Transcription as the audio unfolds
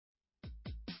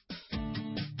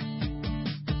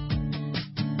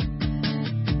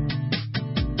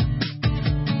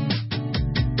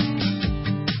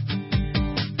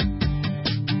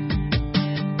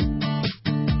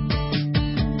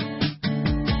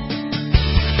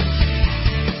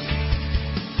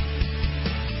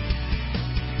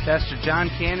Pastor Jon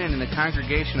Cannon and the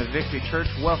congregation of Victory Church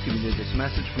welcome you to this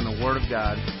message from the Word of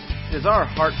God. It is our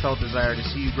heartfelt desire to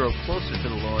see you grow closer to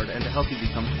the Lord and to help you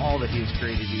become all that He has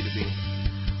created you to be.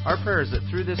 Our prayer is that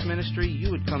through this ministry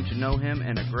you would come to know Him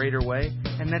in a greater way,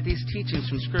 and that these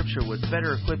teachings from Scripture would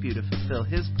better equip you to fulfill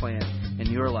His plan in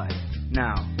your life.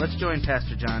 Now, let's join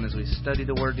Pastor Jon as we study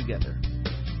the Word together.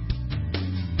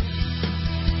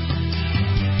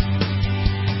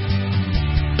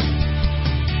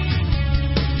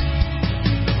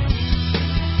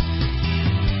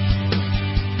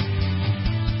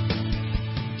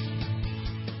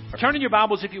 Turn in your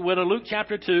Bibles, if you would, to Luke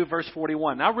chapter 2, verse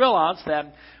 41. Now, I realize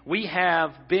that we have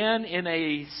been in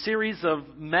a series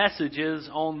of messages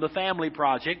on the Family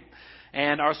Project,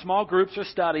 and our small groups are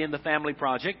studying the Family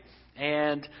Project,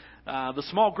 and the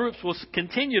small groups will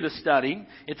continue to study.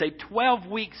 It's a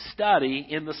 12-week study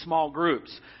in the small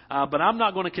groups, but I'm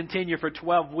not going to continue for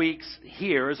 12 weeks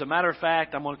here. As a matter of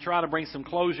fact, I'm going to try to bring some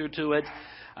closure to it,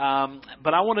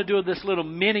 but I want to do this little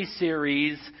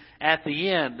mini-series at the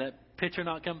end. That picture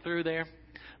not come through there?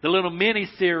 The little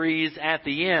mini-series at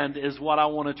the end is what I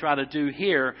want to try to do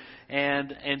here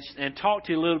and talk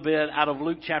to you a little bit out of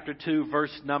Luke chapter 2, verse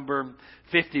number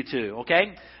 52,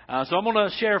 okay? So I'm going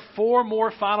to share 4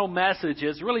 more final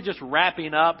messages, really just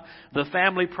wrapping up the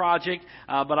Family Project,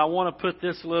 but I want to put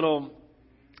this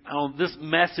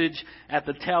message at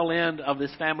the tail end of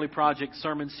this Family Project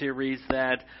sermon series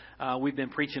that we've been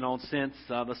preaching on since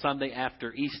the Sunday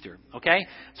after Easter. Okay?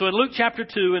 So in Luke chapter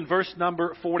 2 and verse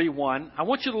number 41, I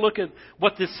want you to look at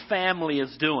what this family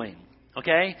is doing.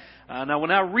 Okay? Now when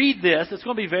I read this, it's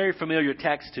going to be very familiar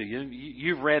text to you.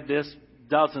 You've read this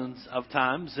dozens of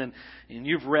times and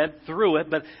you've read through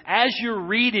it. But as you're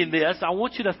reading this, I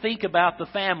want you to think about the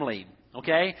family.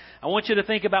 Okay? I want you to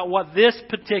think about what this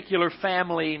particular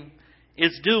family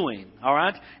is doing. All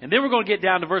right? And then we're going to get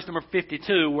down to verse number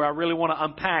 52, where I really want to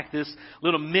unpack this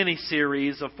little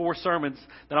mini-series of 4 sermons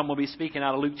that I'm going to be speaking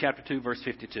out of Luke chapter 2, verse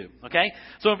 52. Okay?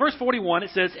 So in verse 41, it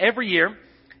says, every year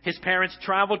his parents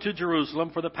traveled to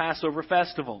Jerusalem for the Passover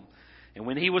festival. And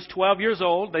when he was 12 years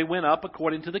old, they went up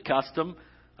according to the custom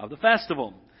of the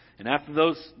festival. And after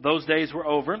those days were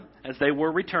over, as they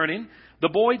were returning, the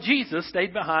boy Jesus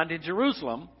stayed behind in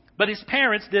Jerusalem, but his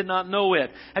parents did not know it.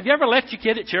 Have you ever left your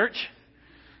kid at church?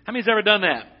 How many's ever done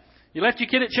that? You left your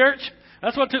kid at church?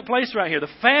 That's what took place right here. The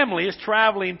family is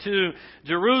traveling to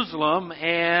Jerusalem,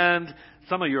 and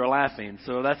some of you are laughing,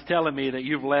 so that's telling me that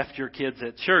you've left your kids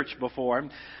at church before.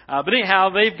 But anyhow,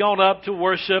 they've gone up to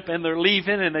worship, and they're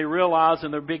leaving, and they realize in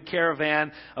their big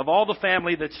caravan of all the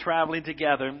family that's traveling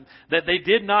together that they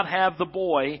did not have the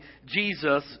boy,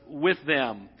 Jesus, with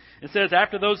them. It says,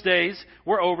 after those days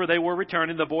were over, they were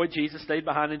returning. The boy Jesus stayed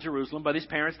behind in Jerusalem, but his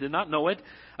parents did not know it.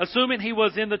 Assuming he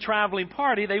was in the traveling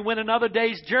party, they went another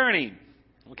day's journey.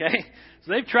 Okay?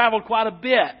 So they've traveled quite a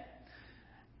bit.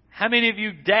 How many of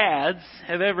you dads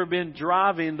have ever been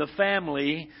driving the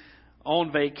family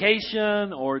on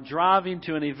vacation or driving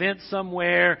to an event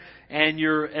somewhere, and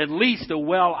you're at least a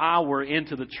well hour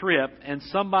into the trip and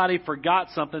somebody forgot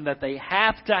something that they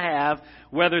have to have,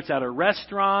 whether it's at a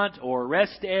restaurant or a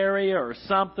rest area or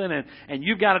something, and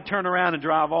you've got to turn around and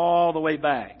drive all the way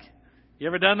back? You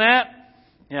ever done that?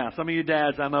 Yeah, some of you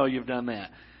dads, I know you've done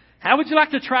that. How would you like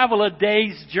to travel a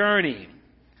day's journey?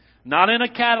 Not in a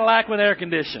Cadillac with air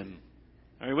conditioning.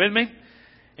 Are you with me?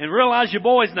 And realize your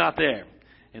boy's not there.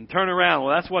 And turn around.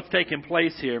 Well, that's what's taking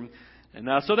place here. And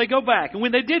so they go back. And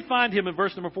when they did find him in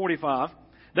verse number 45,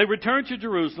 they returned to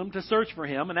Jerusalem to search for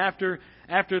him. And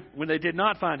when they did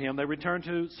not find him, they returned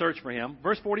to search for him.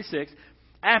 Verse 46,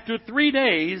 after 3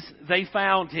 days, they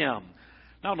found him.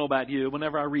 I don't know about you.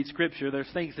 Whenever I read Scripture, there's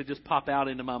things that just pop out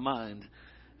into my mind.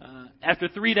 After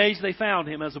 3 days, they found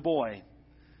him as a boy.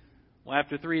 Well,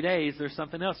 after 3 days, there's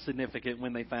something else significant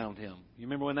when they found him. You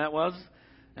remember when that was?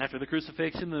 After the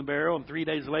crucifixion and the burial, and 3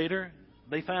 days later,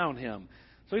 they found him.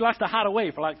 So he likes to hide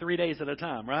away for like 3 days at a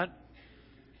time, right?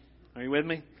 Are you with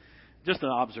me? Just an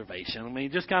observation. I mean,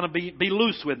 just kind of be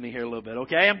loose with me here a little bit,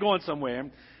 okay? I'm going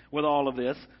somewhere with all of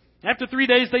this. After 3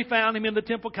 days, they found him in the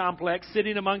temple complex,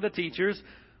 sitting among the teachers,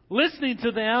 listening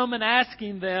to them and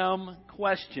asking them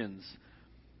questions.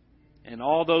 And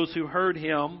all those who heard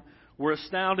him were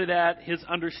astounded at his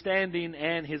understanding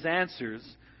and his answers.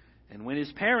 And when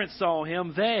his parents saw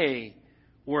him, they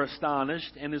were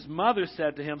astonished. And his mother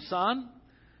said to him, Son,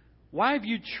 why have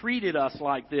you treated us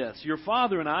like this? Your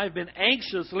father and I have been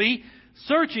anxiously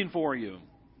searching for you.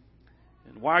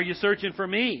 And why are you searching for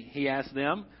me? He asked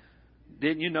them.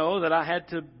 Didn't you know that I had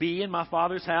to be in my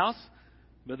father's house?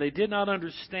 But they did not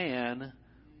understand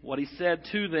what he said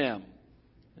to them.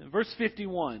 In verse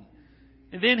 51,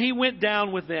 And then he went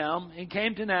down with them and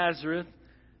came to Nazareth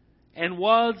and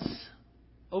was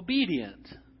obedient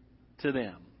to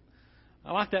them.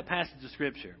 I like that passage of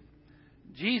Scripture.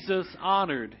 Jesus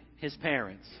honored his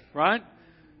parents, right?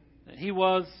 He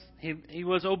was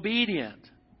obedient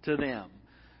to them.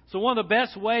 So one of the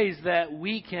best ways that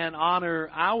we can honor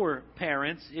our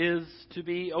parents is to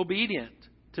be obedient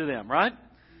to them, right?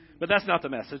 But that's not the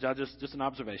message. Just an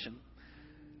observation.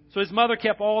 So his mother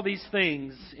kept all these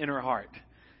things in her heart.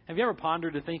 Have you ever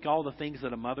pondered to think all the things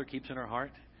that a mother keeps in her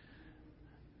heart?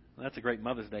 Well, that's a great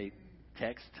Mother's Day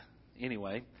text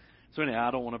anyway. So anyhow,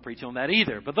 I don't want to preach on that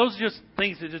either. But those are just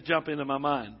things that just jump into my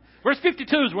mind. Verse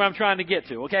 52 is where I'm trying to get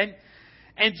to, okay?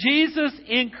 And Jesus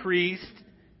increased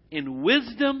in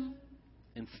wisdom,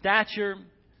 in stature,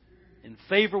 in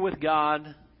favor with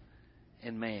God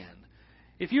and man.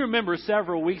 If you remember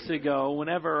several weeks ago,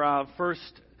 whenever I first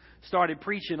started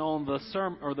preaching on the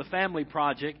sermon or the family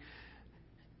project,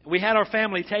 we had our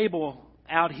family table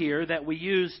out here that we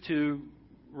used to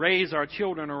raise our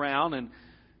children around and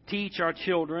teach our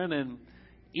children and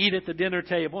eat at the dinner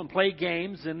table and play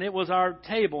games, and it was our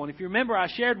table. And if you remember, I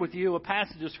shared with you a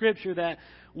passage of Scripture that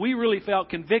we really felt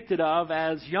convicted of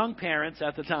as young parents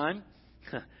at the time.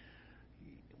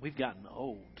 We've gotten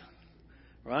old,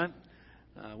 right?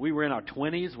 We were in our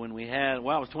 20s when we had, I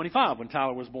was 25 when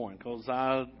Tyler was born, because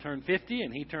I turned 50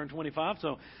 and he turned 25.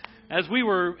 So as we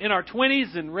were in our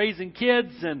 20s and raising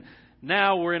kids, and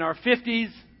now we're in our 50s,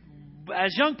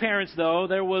 as young parents, though,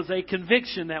 there was a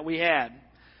conviction that we had.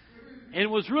 And it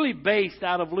was really based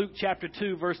out of Luke chapter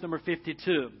 2, verse number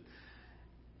 52.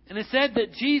 And it said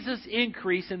that Jesus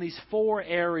increased in these 4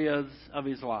 areas of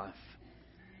his life.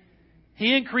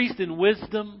 He increased in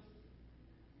wisdom.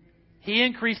 He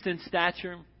increased in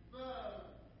stature.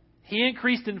 He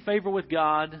increased in favor with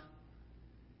God.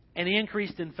 And he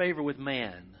increased in favor with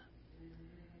man.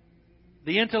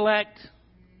 The intellect,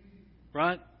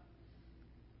 right?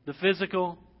 The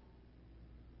physical,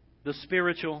 the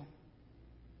spiritual,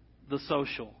 the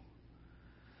social.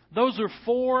 Those are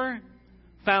 4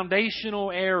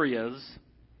 foundational areas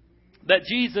that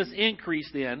Jesus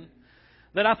increased in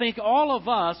that I think all of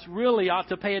us really ought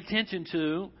to pay attention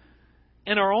to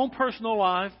in our own personal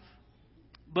life,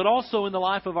 but also in the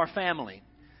life of our family.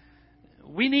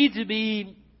 We need to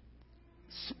be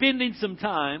spending some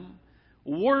time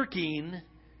working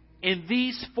in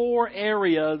these 4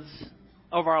 areas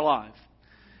of our life.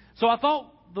 So I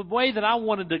thought the way that I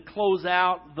wanted to close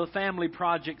out the Family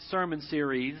Project sermon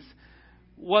series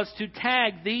was to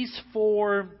tag these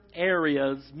 4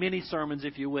 areas, mini sermons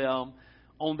if you will,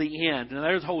 on the end. And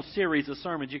there's a whole series of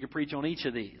sermons you could preach on each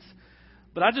of these.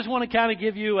 But I just want to kind of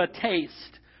give you a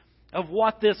taste of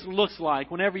what this looks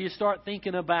like whenever you start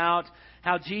thinking about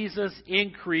how Jesus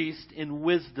increased in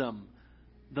wisdom,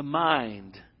 the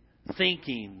mind,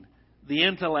 thinking, the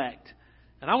intellect.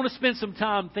 And I want to spend some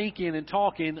time thinking and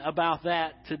talking about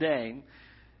that today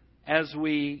as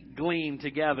we glean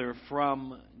together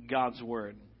from God's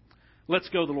Word. Let's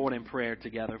go to the Lord in prayer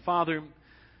together. Father,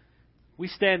 we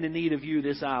stand in need of you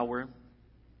this hour.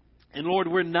 And Lord,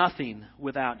 we're nothing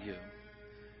without you.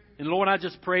 And Lord, I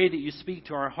just pray that you speak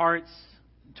to our hearts,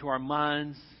 to our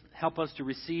minds. Help us to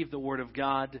receive the Word of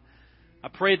God. I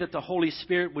pray that the Holy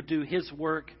Spirit would do His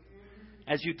work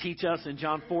as you teach us in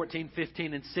John 14,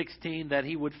 15, and 16, that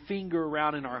He would finger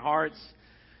around in our hearts,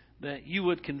 that you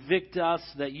would convict us,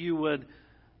 that you would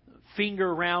finger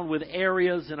around with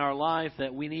areas in our life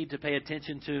that we need to pay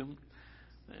attention to.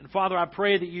 And Father, I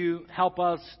pray that you help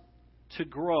us to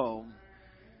grow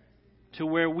to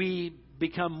where we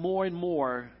become more and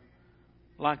more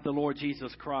like the Lord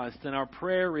Jesus Christ. And our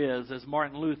prayer is, as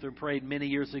Martin Luther prayed many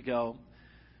years ago,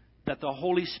 that the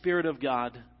Holy Spirit of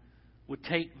God would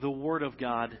take the Word of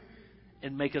God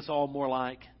and make us all more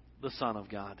like the Son of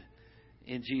God.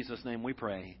 In Jesus' name we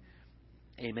pray.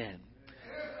 Amen.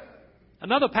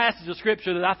 Another passage of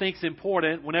Scripture that I think is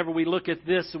important whenever we look at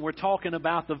this and we're talking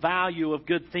about the value of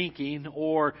good thinking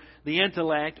or the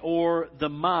intellect or the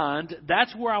mind,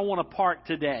 that's where I want to park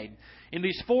today. In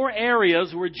these 4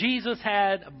 areas where Jesus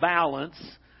had balance,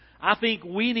 I think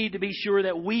we need to be sure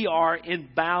that we are in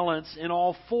balance in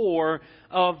all 4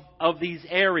 of these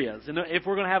areas. And if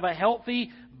we're going to have a healthy,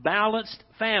 balanced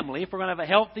family, if we're going to have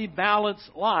a healthy,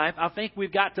 balanced life, I think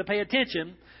we've got to pay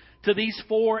attention to these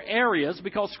 4 areas,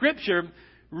 because Scripture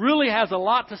really has a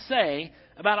lot to say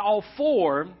about all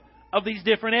 4 of these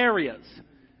different areas.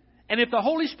 And if the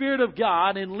Holy Spirit of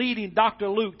God, in leading Dr.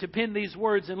 Luke to pen these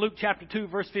words in Luke chapter 2,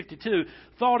 verse 52,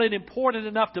 thought it important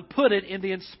enough to put it in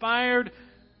the inspired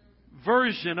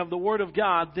version of the Word of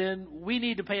God, then we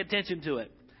need to pay attention to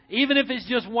it. Even if it's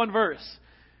just one verse,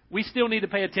 we still need to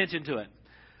pay attention to it.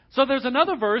 So there's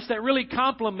another verse that really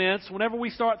complements whenever we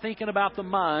start thinking about the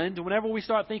mind, whenever we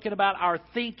start thinking about our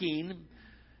thinking,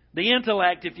 the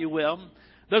intellect, if you will.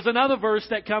 There's another verse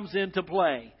that comes into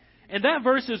play. And that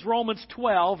verse is Romans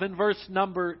 12 and verse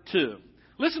number 2.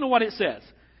 Listen to what it says.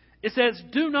 It says,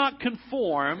 "Do not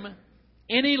conform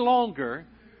any longer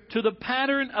to the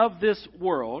pattern of this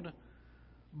world,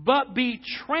 but be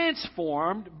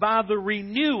transformed by the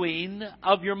renewing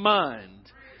of your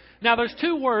mind." Now, there's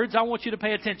two words I want you to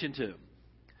pay attention to.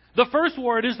 The first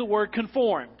word is the word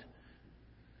conformed.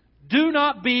 Do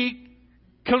not be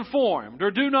conformed, or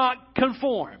do not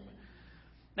conform.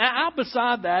 Now, out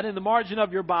beside that, in the margin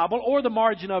of your Bible or the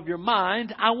margin of your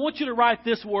mind, I want you to write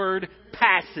this word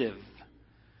passive.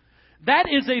 That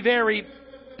is a very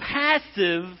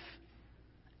passive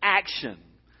action.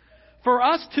 For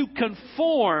us to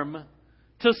conform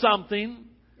to something,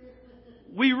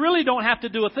 we really don't have to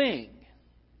do a thing.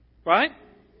 Right?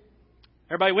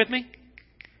 Everybody with me?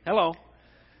 Hello.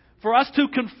 For us to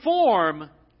conform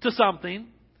to something,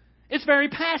 it's very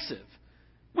passive.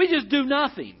 We just do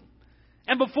nothing.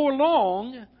 And before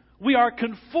long, we are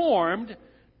conformed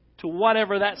to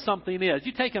whatever that something is.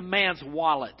 You take a man's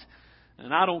wallet,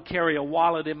 and I don't carry a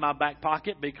wallet in my back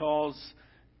pocket because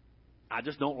I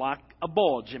just don't like a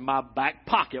bulge in my back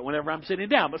pocket whenever I'm sitting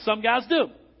down. But some guys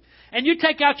do. And you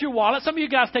take out your wallet. Some of you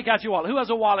guys take out your wallet. Who has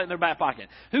a wallet in their back pocket?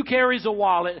 Who carries a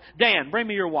wallet? Dan, bring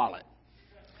me your wallet.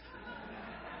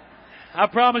 I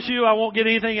promise you I won't get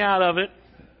anything out of it.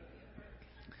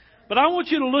 But I want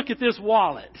you to look at this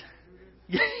wallet.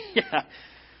 Yeah.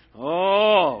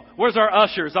 Oh, where's our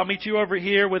ushers? I'll meet you over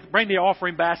here bring the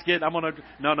offering basket. No,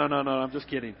 I'm just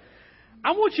kidding.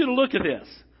 I want you to look at this.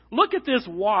 Look at this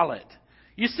wallet.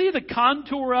 You see the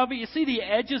contour of it? You see the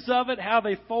edges of it, how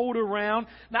they fold around?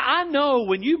 Now, I know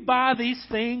when you buy these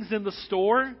things in the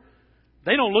store,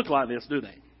 they don't look like this, do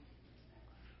they?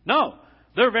 No.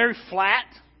 They're very flat,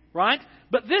 right?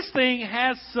 But this thing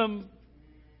has some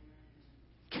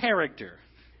character,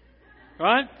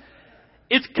 right?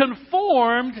 It's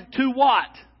conformed to what?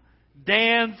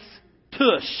 Dan's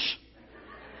tush.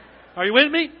 Are you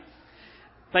with me?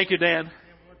 Thank you, Dan.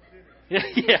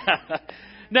 Yeah.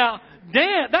 Now,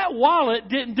 Dan, that wallet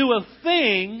didn't do a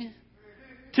thing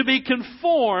to be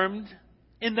conformed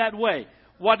in that way.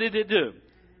 What did it do?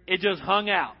 It just hung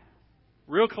out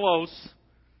real close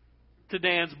to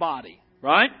Dan's body,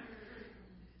 right?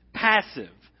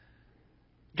 Passive.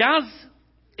 Guys,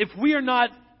 if we are not,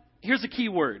 here's a key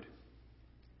word.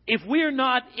 If we are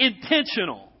not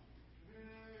intentional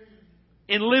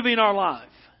in living our life,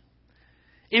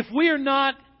 if we are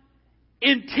not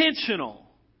intentional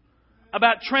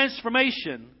about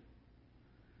transformation,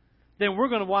 then we're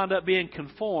going to wind up being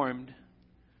conformed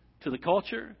to the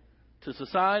culture, to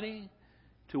society,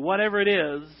 to whatever it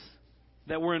is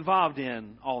that we're involved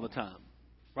in all the time.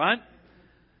 Right?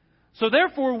 So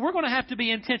therefore, we're going to have to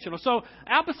be intentional. So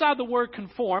out beside the word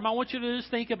conform, I want you to just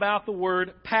think about the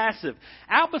word passive.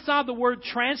 Out beside the word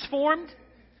transformed,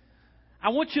 I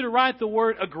want you to write the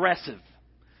word aggressive.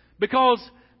 Because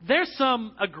there's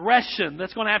some aggression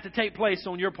that's going to have to take place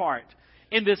on your part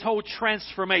in this whole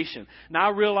transformation. Now, I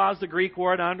realize the Greek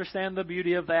word. I understand the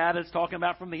beauty of that. It's talking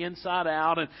about from the inside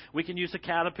out. And we can use a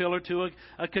caterpillar to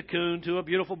a cocoon to a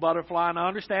beautiful butterfly. And I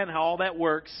understand how all that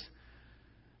works.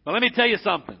 But let me tell you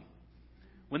something.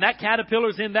 When that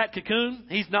caterpillar's in that cocoon,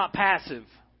 he's not passive.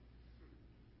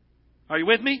 Are you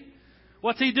with me?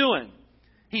 What's he doing?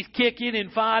 He's kicking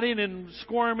and fighting and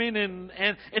squirming. And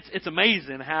it's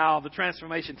amazing how the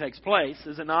transformation takes place,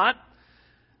 is it not?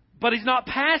 But he's not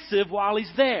passive while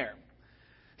he's there.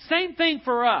 Same thing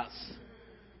for us.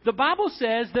 The Bible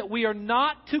says that we are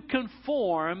not to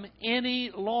conform any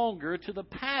longer to the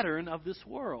pattern of this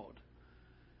world.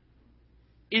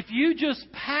 If you just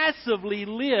passively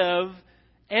live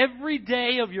every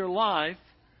day of your life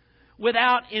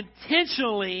without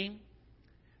intentionally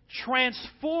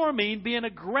transforming, being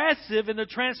aggressive in the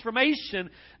transformation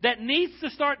that needs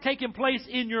to start taking place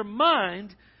in your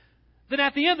mind, then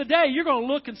at the end of the day, you're going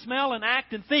to look and smell and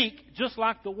act and think just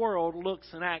like the world looks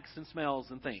and acts and smells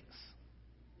and thinks.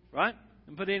 Right?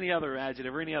 And put any other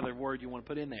adjective or any other word you want to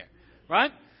put in there.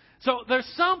 Right? So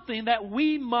there's something that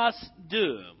we must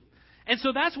do. And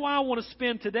so that's why I want to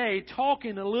spend today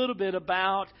talking a little bit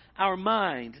about our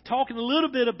mind, talking a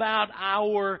little bit about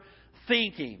our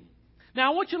thinking.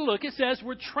 Now, I want you to look. It says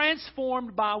we're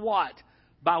transformed by what?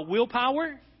 By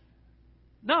willpower?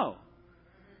 No.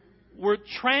 We're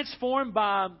transformed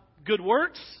by good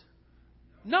works?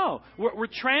 No. We're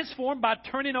transformed by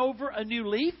turning over a new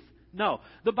leaf? No.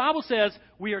 The Bible says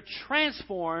we are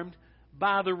transformed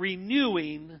by the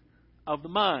renewing of the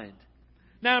mind.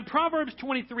 Now, in Proverbs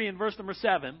 23 and verse number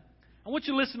 7, I want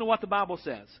you to listen to what the Bible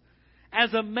says.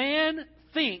 As a man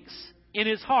thinks in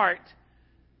his heart,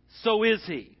 so is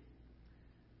he.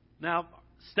 Now,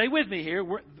 stay with me here.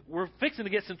 We're fixing to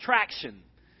get some traction.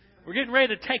 We're getting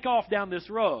ready to take off down this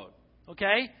road.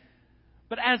 Okay?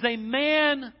 But as a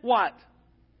man, what?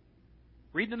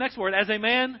 Read the next word. As a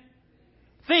man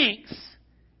thinks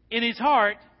in his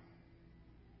heart,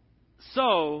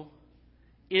 so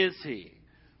is he.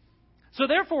 So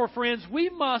therefore, friends, we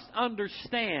must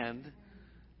understand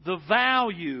the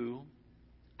value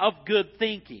of good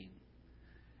thinking.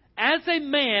 As a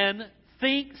man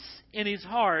thinks in his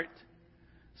heart,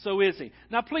 so is he.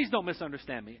 Now, please don't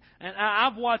misunderstand me. And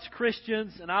I've watched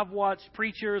Christians and I've watched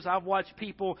preachers, I've watched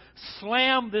people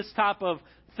slam this type of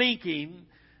thinking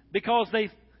because they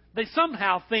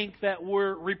somehow think that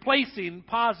we're replacing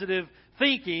positive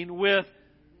thinking with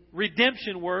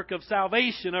redemption work of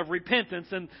salvation, of repentance.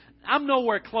 And I'm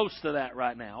nowhere close to that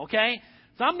right now, okay?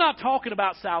 So I'm not talking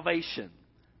about salvation,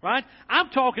 right? I'm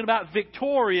talking about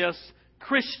victorious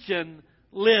Christian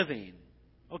living,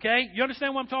 okay? You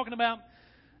understand what I'm talking about?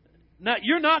 Now,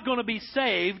 you're not going to be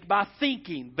saved by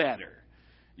thinking better.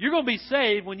 You're going to be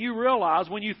saved when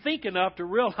you think enough to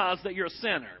realize that you're a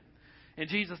sinner. And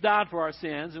Jesus died for our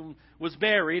sins and was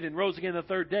buried and rose again the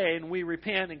third day, and we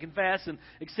repent and confess and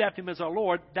accept Him as our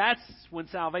Lord. That's when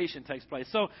salvation takes place.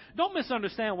 So don't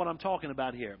misunderstand what I'm talking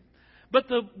about here. But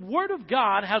the Word of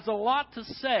God has a lot to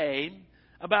say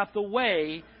about the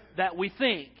way that we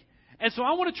think. And so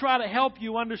I want to try to help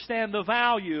you understand the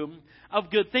value of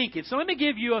good thinking. So let me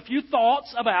give you a few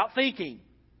thoughts about thinking.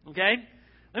 Okay?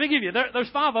 Let me give you, there's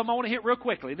 5 of them I want to hit real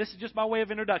quickly. This is just by way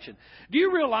of introduction. Do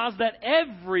you realize that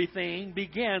everything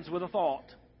begins with a thought?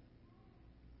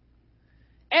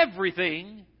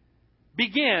 Everything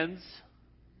begins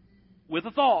with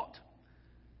a thought.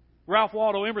 Ralph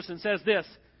Waldo Emerson says this.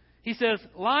 He says,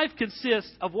 life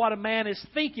consists of what a man is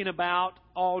thinking about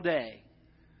all day.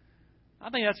 I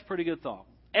think that's a pretty good thought.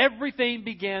 Everything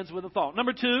begins with a thought.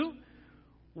 Number 2,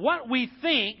 what we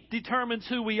think determines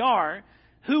who we are.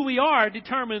 Who we are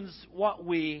determines what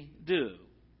we do.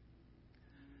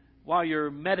 While you're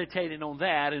meditating on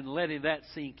that and letting that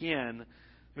sink in,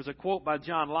 there's a quote by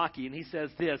John Locke, and he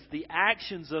says this: the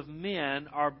actions of men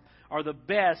are the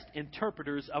best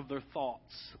interpreters of their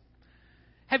thoughts.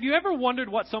 Have you ever wondered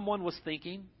what someone was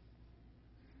thinking?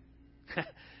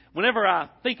 Whenever I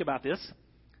think about this,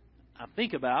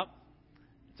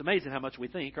 it's amazing how much we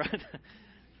think, right?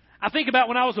 I think about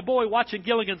when I was a boy watching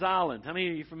Gilligan's Island. How many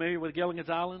of you are familiar with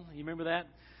Gilligan's Island? You remember that?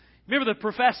 Remember the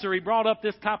professor, he brought up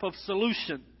this type of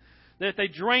solution. That if they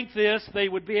drank this, they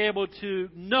would be able to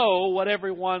know what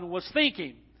everyone was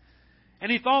thinking.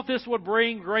 And he thought this would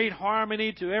bring great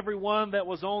harmony to everyone that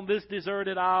was on this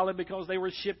deserted island because they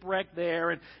were shipwrecked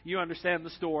there. And you understand the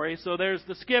story. So there's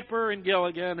the skipper and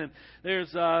Gilligan, and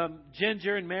there's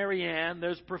Ginger and Mary Ann.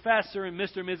 There's Professor and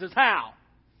Mr. and Mrs. Howe.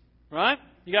 Right?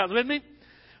 You guys with me?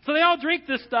 So they all drink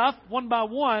this stuff one by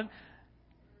one,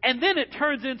 and then it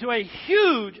turns into a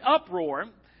huge uproar.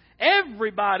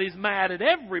 Everybody's mad at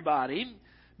everybody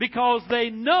because they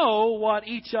know what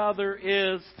each other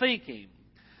is thinking.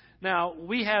 Now,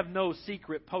 we have no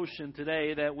secret potion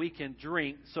today that we can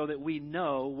drink so that we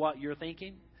know what you're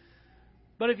thinking.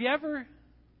 But have you ever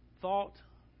thought,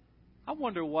 I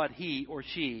wonder what he or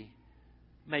she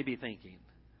may be thinking?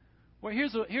 Well,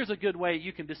 here's a good way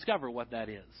you can discover what that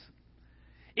is.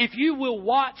 If you will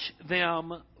watch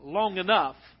them long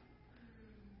enough,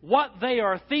 what they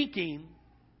are thinking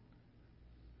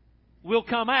will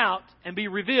come out and be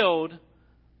revealed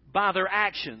by their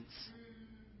actions.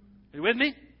 Are you with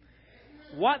me?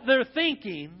 What they're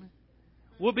thinking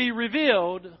will be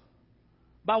revealed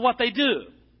by what they do,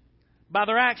 by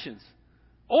their actions.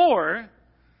 Or,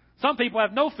 some people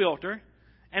have no filter,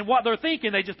 and what they're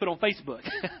thinking they just put on Facebook.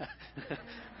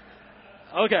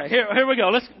 Okay, here we go.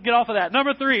 Let's get off of that.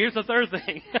 Number 3, here's the third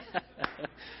thing.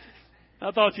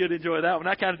 I thought you'd enjoy that one.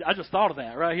 I just thought of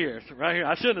that right here.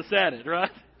 I shouldn't have said it, right?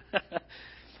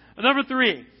 Number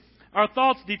 3, our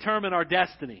thoughts determine our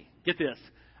destiny. Get this.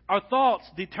 Our thoughts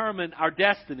determine our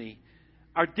destiny.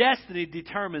 Our destiny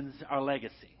determines our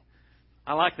legacy.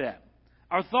 I like that.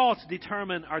 Our thoughts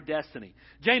determine our destiny.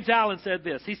 James Allen said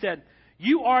this. He said,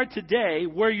 you are today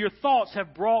where your thoughts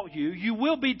have brought you. You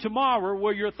will be tomorrow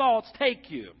where your thoughts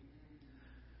take you.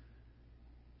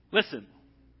 Listen,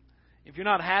 if you're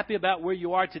not happy about where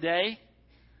you are today,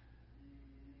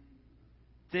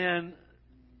 then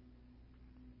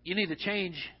you need to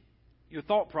change your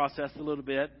thought process a little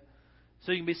bit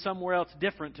so you can be somewhere else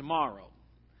different tomorrow.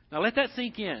 Now let that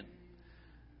sink in.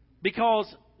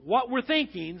 Because what we're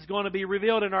thinking is going to be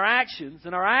revealed in our actions,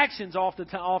 and our actions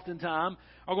oftentimes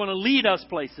are going to lead us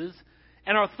places,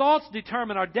 and our thoughts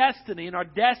determine our destiny, and our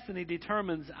destiny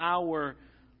determines our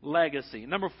legacy.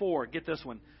 Number 4, get this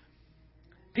one.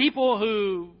 People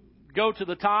who go to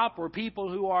the top, or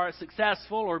people who are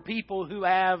successful, or people who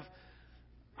are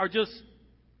just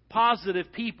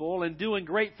positive people and doing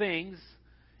great things,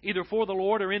 either for the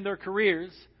Lord or in their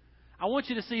careers, I want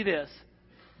you to see this.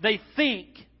 They think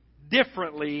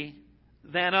differently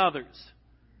than others.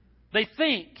 They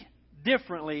think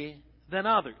differently than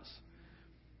others.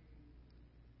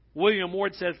 William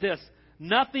Ward says this: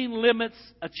 nothing limits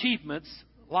achievements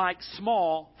like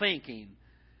small thinking.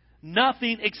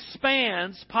 Nothing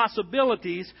expands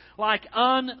possibilities like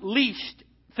unleashed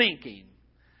thinking.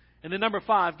 And then number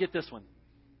 5, get this one.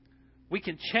 We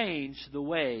can change the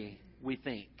way we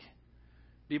think.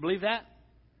 Do you believe that?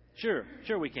 Sure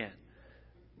we can.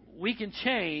 We can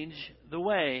change the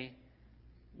way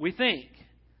we think.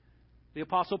 The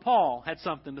Apostle Paul had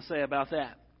something to say about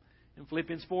that. In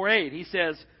Philippians 4:8, he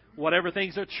says, whatever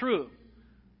things are true,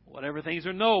 whatever things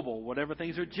are noble, whatever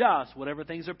things are just, whatever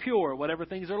things are pure, whatever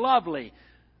things are lovely,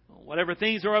 whatever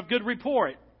things are of good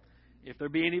report, if there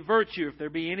be any virtue, if there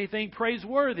be anything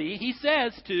praiseworthy, he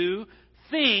says to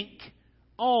think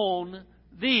on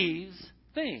these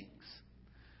things.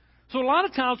 So a lot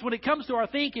of times when it comes to our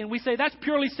thinking, we say that's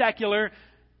purely secular,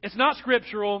 it's not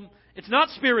scriptural, it's not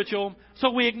spiritual,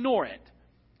 so we ignore it.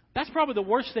 That's probably the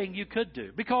worst thing you could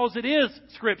do, because it is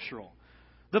scriptural.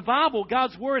 The Bible,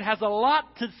 God's Word, has a lot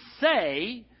to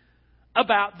say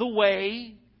about the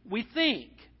way we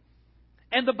think.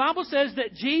 And the Bible says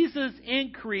that Jesus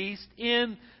increased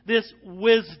in this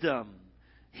wisdom,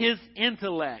 His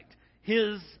intellect,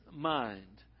 His mind.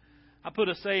 I put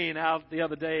a saying out the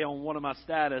other day on one of my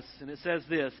status, and it says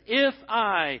this: if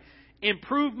I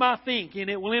improve my thinking,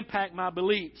 it will impact my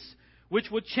beliefs, which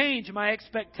would change my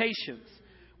expectations,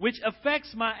 which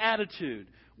affects my attitude,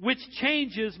 which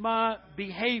changes my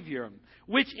behavior,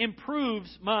 which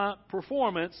improves my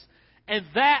performance, and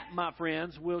that, my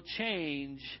friends, will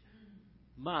change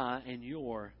my and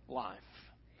your life.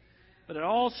 But it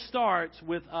all starts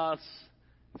with us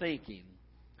thinking.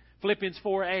 Philippians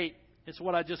 4:8, it's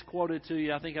what I just quoted to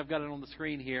you. I think I've got it on the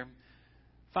screen here.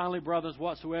 Finally, brothers,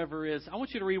 whatsoever is... I want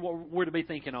you to read what we're to be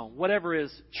thinking on. Whatever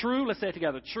is true, let's say it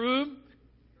together. True,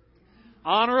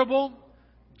 honorable,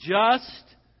 just,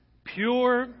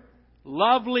 pure,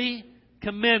 lovely,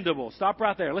 commendable. Stop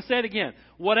right there. Let's say it again.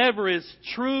 Whatever is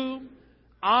true,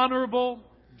 honorable,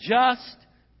 just,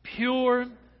 pure,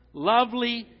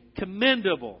 lovely,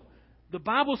 commendable. The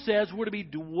Bible says we're to be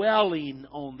dwelling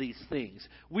on these things.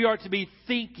 We are to be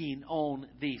thinking on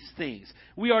these things.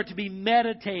 We are to be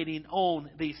meditating on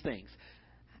these things.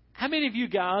 How many of you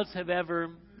guys have ever,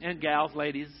 and gals,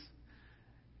 ladies,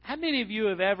 how many of you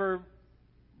have ever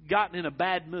gotten in a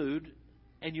bad mood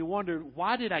and you wondered,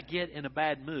 why did I get in a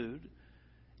bad mood?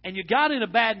 And you got in a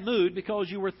bad mood because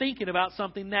you were thinking about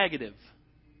something negative.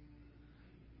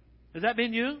 Has that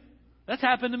been you? That's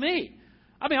happened to me.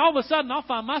 I mean, all of a sudden, I'll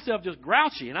find myself just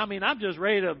grouchy. And I mean, I'm just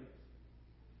ready to,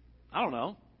 I don't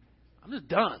know, I'm just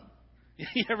done.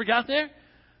 You ever got there?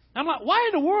 I'm like, why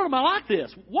in the world am I like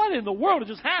this? What in the world has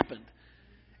just happened?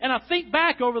 And I think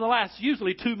back over the last,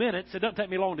 usually 2 minutes. It doesn't take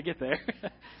me long to get there.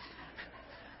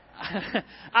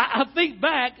 I think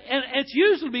back, and it's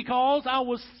usually because I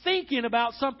was thinking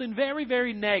about something very,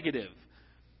 very negative.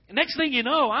 And next thing you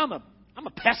know, I'm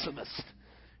a pessimist.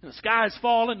 And the sky's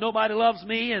falling, nobody loves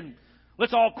me, and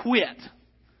let's all quit.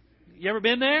 You ever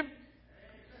been there?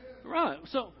 Right.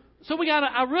 So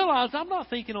I realized I'm not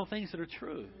thinking on things that are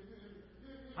true.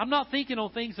 I'm not thinking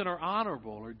on things that are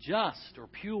honorable or just or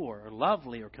pure or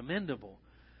lovely or commendable.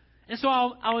 And so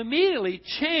I'll immediately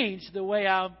change the way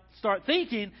I start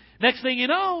thinking. Next thing you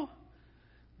know,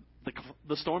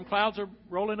 the storm clouds are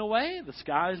rolling away. The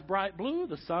sky is bright blue.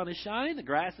 The sun is shining. The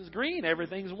grass is green.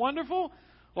 Everything's wonderful.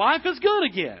 Life is good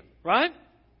again. Right?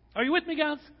 Are you with me,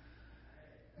 guys?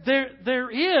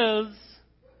 There is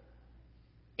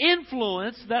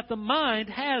influence that the mind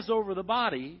has over the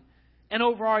body and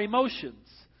over our emotions.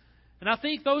 And I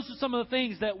think those are some of the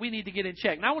things that we need to get in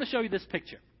check. Now I want to show you this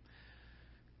picture.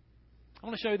 I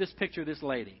want to show you this picture of this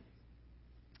lady.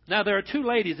 Now there are 2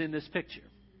 ladies in this picture.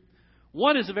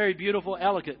 One is a very beautiful,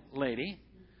 elegant lady.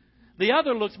 The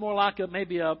other looks more like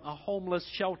maybe a homeless,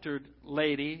 sheltered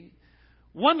lady.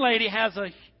 One lady has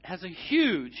a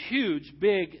huge, huge,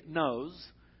 big nose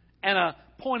and a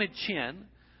pointed chin.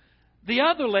 The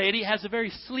other lady has a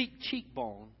very sleek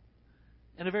cheekbone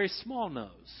and a very small nose.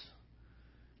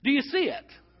 Do you see it?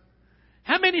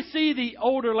 How many see the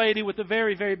older lady with the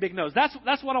very, very big nose?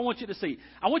 That's what I want you to see.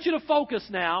 I want you to focus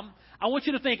now. I want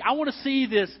you to think, I want to see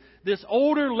this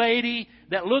older lady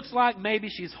that looks like maybe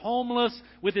she's homeless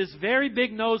with this very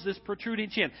big nose, this protruding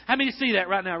chin. How many see that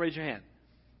right now? Raise your hand.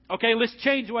 Okay, let's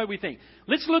change the way we think.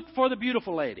 Let's look for the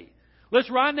beautiful lady. Let's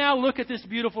right now look at this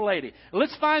beautiful lady.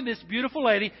 Let's find this beautiful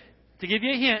lady. To give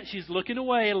you a hint, she's looking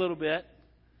away a little bit.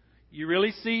 You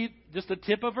really see just the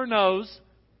tip of her nose.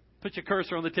 Put your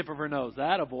cursor on the tip of her nose.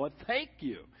 Attaboy. Thank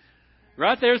you.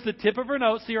 Right there's the tip of her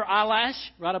nose. See her eyelash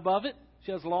right above it?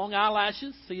 She has long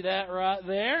eyelashes. See that right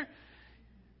there?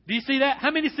 Do you see that? How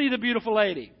many see the beautiful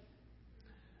lady?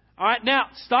 All right, now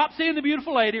stop seeing the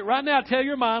beautiful lady. Right now, tell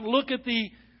your mind, look at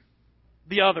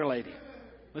the other lady.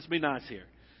 Let's be nice here.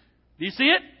 Do you see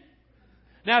it?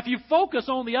 Now, if you focus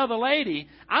on the other lady,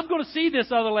 I'm going to see this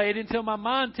other lady until my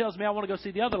mind tells me I want to go see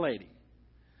the other lady.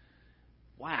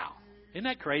 Wow. Isn't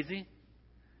that crazy?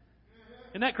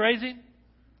 Isn't that crazy?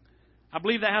 I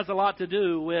believe that has a lot to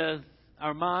do with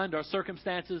our mind, our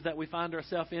circumstances that we find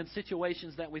ourselves in,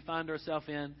 situations that we find ourselves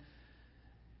in.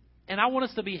 And I want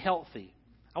us to be healthy.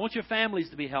 I want your families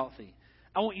to be healthy.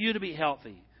 I want you to be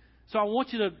healthy. So I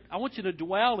want you to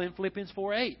dwell in Philippians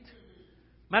 4:8.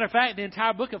 Matter of fact, the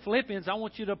entire book of Philippians, I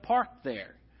want you to park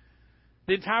there.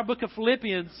 The entire book of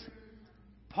Philippians,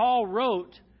 Paul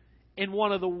wrote in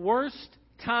one of the worst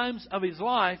times of his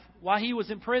life while he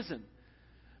was in prison.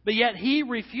 But yet he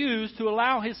refused to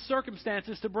allow his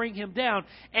circumstances to bring him down.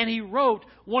 And he wrote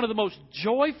one of the most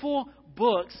joyful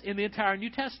books in the entire New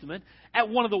Testament at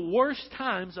one of the worst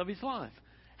times of his life.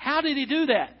 How did he do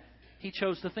that? He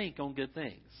chose to think on good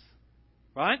things.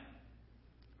 Right?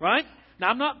 Right?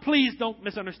 Now, please don't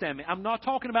misunderstand me. I'm not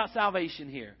talking about salvation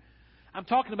here. I'm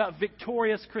talking about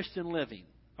victorious Christian living.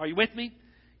 Are you with me?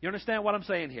 You understand what I'm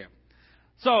saying here?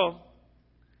 So,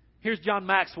 here's John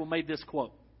Maxwell made this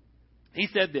quote. He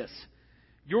said this: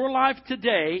 your life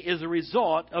today is a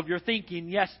result of your thinking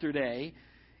yesterday,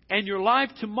 and your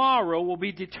life tomorrow will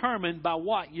be determined by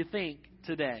what you think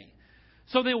today.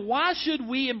 So then why should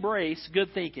we embrace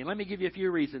good thinking? Let me give you a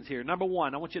few reasons here. Number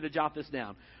one, I want you to jot this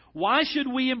down. Why should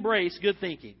we embrace good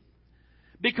thinking?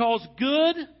 Because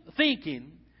good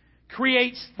thinking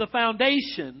creates the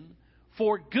foundation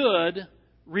for good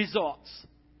results.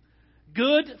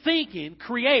 Good thinking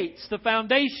creates the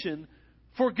foundation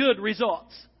for good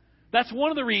results. That's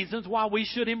one of the reasons why we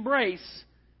should embrace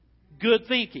good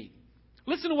thinking.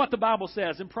 Listen to what the Bible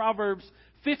says in Proverbs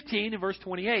 15 and verse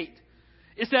 28.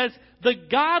 It says, the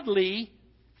godly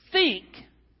think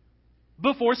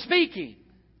before speaking.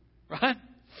 Right?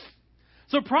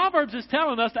 So Proverbs is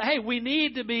telling us that, hey, we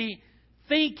need to be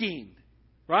thinking.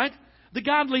 Right? The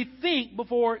godly think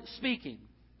before speaking.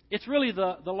 It's really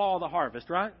the law of the harvest,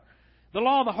 right? The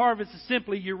law of the harvest is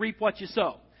simply you reap what you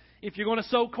sow. If you're going to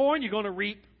sow corn, you're going to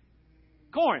reap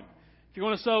corn. If you're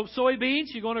going to sow soybeans,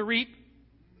 you're going to reap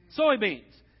soybeans.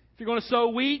 If you're going to sow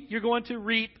wheat, you're going to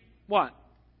reap what?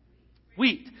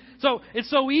 Wheat. So it's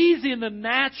so easy in the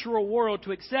natural world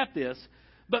to accept this,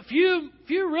 but few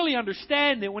really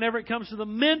understand it whenever it comes to the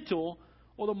mental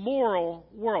or the moral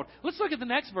world. Let's look at the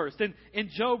next verse. In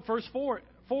Job, verse 4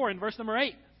 in verse number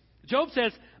 8. Job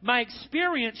says, my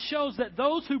experience shows that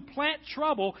those who plant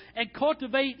trouble and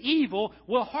cultivate evil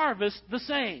will harvest the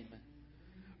same.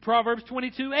 Proverbs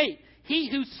 22:8. He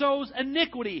who sows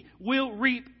iniquity will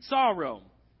reap sorrow.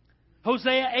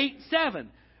 Hosea 8:7.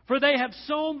 For they have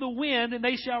sown the wind and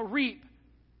they shall reap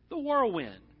the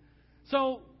whirlwind.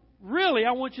 So really,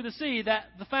 I want you to see that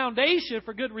the foundation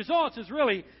for good results is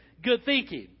really good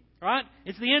thinking. Right?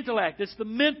 It's the intellect. It's the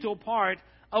mental part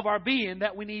of our being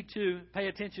that we need to pay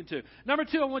attention to. Number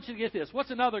two, I want you to get this.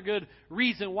 What's another good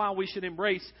reason why we should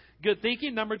embrace good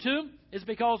thinking? Number two is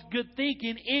because good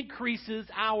thinking increases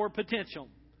our potential.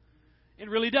 It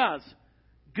really does.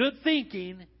 Good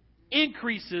thinking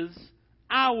increases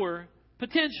our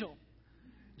potential.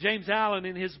 James Allen,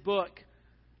 in his book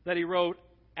that he wrote,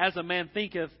 As a Man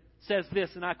Thinketh, says this,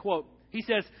 and I quote, he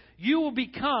says, you will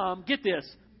become, get this,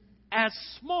 as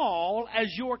small as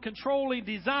your controlling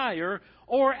desire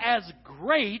or as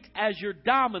great as your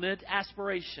dominant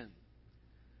aspiration.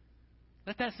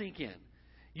 Let that sink in.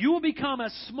 You will become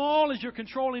as small as your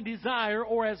controlling desire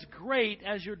or as great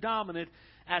as your dominant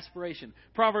aspiration.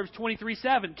 Proverbs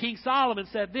 23:7, King Solomon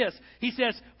said this. He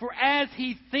says, for as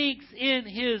he thinks in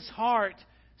his heart,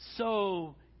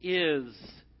 so is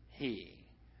he.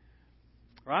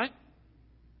 Right?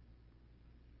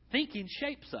 Thinking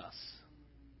shapes us.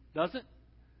 Does it?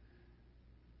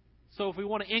 So if we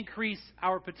want to increase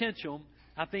our potential,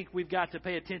 I think we've got to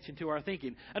pay attention to our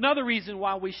thinking. Another reason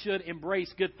why we should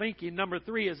embrace good thinking, number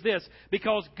 3, is this: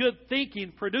 because good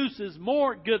thinking produces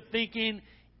more good thinking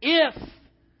if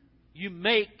you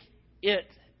make it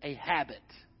a habit.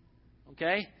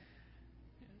 Okay?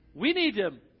 We need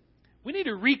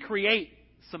to recreate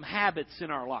some habits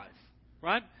in our life,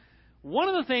 right? One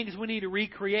of the things we need to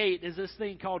recreate is this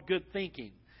thing called good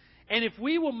thinking. And if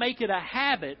we will make it a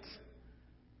habit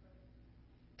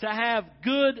to have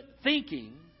good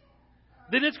thinking,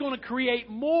 then it's going to create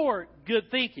more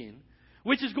good thinking,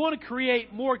 which is going to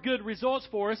create more good results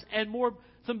for us and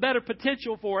some better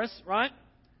potential for us, right?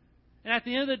 And at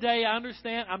the end of the day, I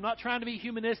understand I'm not trying to be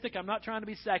humanistic. I'm not trying to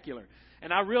be secular.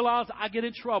 And I realize I get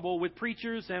in trouble with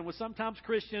preachers and with sometimes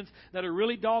Christians that are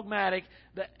really dogmatic.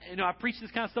 That, I've preached this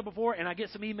kind of stuff before, and I get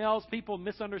some emails, people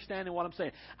misunderstanding what I'm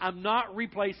saying. I'm not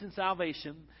replacing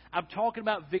salvation. I'm talking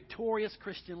about victorious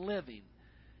Christian living.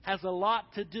 Has a lot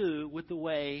to do with the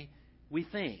way we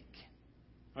think.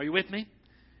 Are you with me?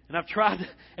 And I've tried,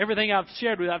 everything I've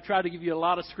shared with you, I've tried to give you a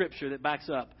lot of scripture that backs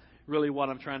up really what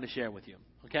I'm trying to share with you.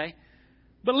 Okay?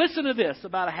 But listen to this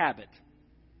about a habit.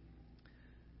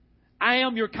 I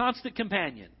am your constant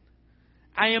companion.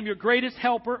 I am your greatest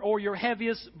helper or your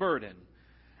heaviest burden.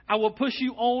 I will push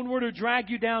you onward or drag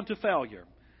you down to failure.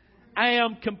 I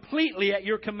am completely at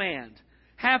your command.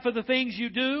 Half of the things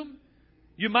you do,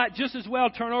 you might just as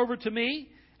well turn over to me,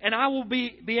 and I will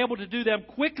be able to do them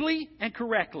quickly and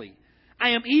correctly. I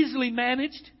am easily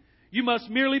managed. You must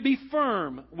merely be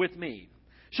firm with me.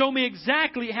 Show me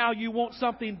exactly how you want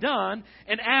something done,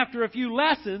 and after a few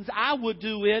lessons, I will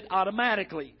do it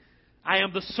automatically. I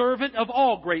am the servant of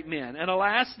all great men, and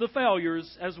alas, the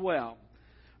failures as well.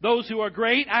 Those who are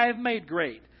great, I have made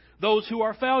great. Those who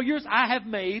are failures, I have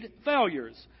made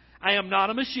failures. I am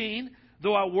not a machine,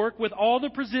 though I work with all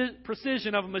the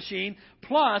precision of a machine,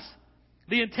 plus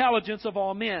the intelligence of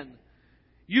all men.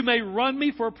 You may run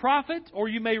me for profit, or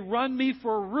you may run me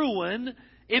for ruin.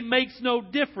 It makes no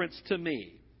difference to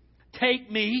me.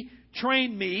 Take me,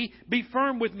 train me, be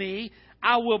firm with me.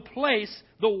 I will place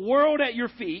the world at your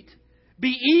feet. Be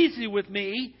easy with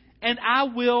me, and I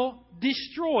will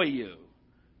destroy you.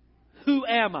 Who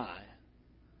am I?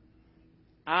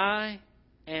 I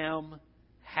am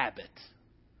habit.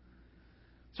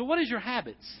 So what is your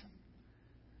habits?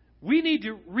 We need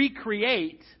to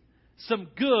recreate some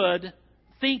good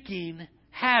thinking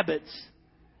habits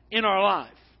in our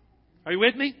life. Are you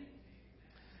with me?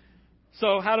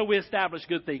 So how do we establish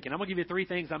good thinking? I'm going to give you 3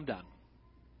 things. I'm done.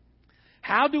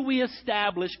 How do we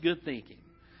establish good thinking?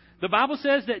 The Bible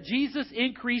says that Jesus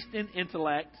increased in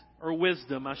intellect, or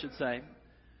wisdom, I should say.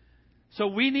 So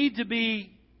we need to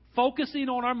be focusing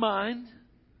on our mind.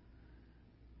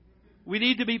 We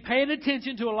need to be paying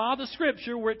attention to a lot of the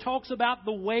Scripture where it talks about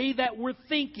the way that we're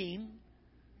thinking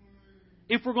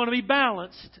if we're going to be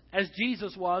balanced as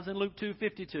Jesus was in Luke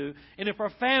 2:52, and if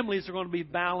our families are going to be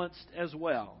balanced as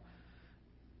well.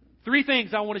 3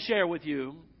 things I want to share with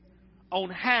you on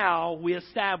how we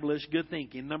establish good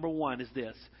thinking. Number 1 is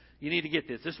this. You need to get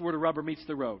this. This is where the rubber meets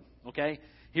the road. Okay?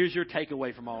 Here's your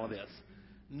takeaway from all of this.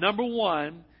 Number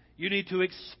 1, you need to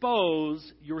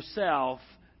expose yourself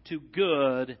to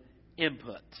good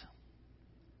input.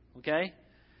 Okay?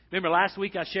 Remember last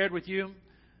week I shared with you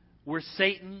where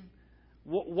Satan,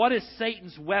 what is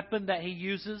Satan's weapon that he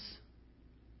uses?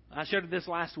 I shared this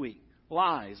last week.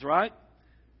 Lies, right?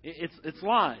 It's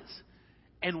lies.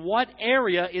 And what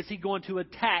area is he going to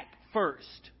attack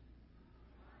first?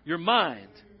 Your mind,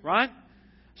 right?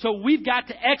 So we've got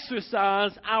to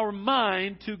exercise our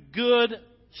mind to good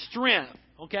strength,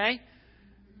 okay?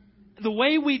 The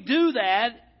way we do that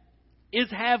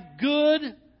is have good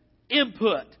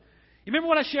input. You remember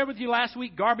what I shared with you last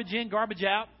week? Garbage in, garbage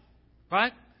out,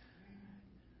 right?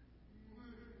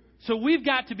 So we've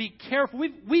got to be careful.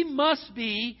 We must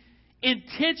be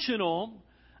intentional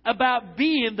about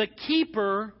being the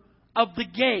keeper of the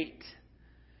gate.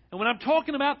 And when I'm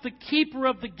talking about the keeper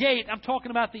of the gate, I'm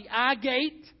talking about the eye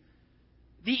gate,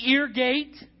 the ear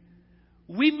gate.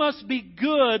 We must be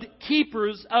good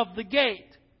keepers of the gate.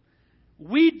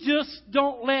 We just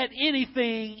don't let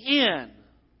anything in.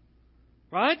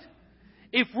 Right?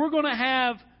 If we're going to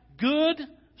have good,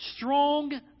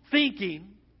 strong thinking,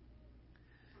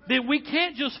 then we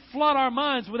can't just flood our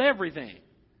minds with everything.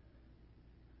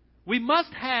 We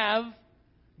must have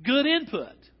good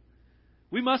input.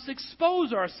 We must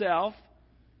expose ourselves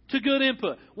to good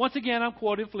input. Once again, I'm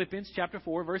quoting Philippians chapter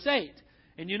 4, verse 8.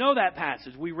 And you know that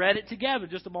passage. We read it together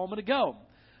just a moment ago.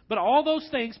 But all those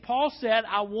things, Paul said,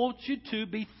 I want you to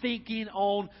be thinking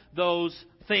on those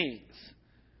things.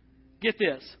 Get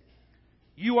this.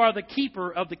 You are the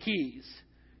keeper of the keys.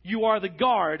 You are the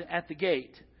guard at the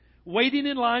gate. Waiting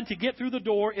in line to get through the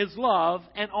door is love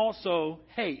and also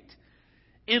hate.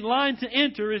 In line to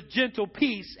enter is gentle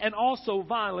peace and also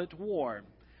violent war.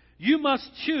 You must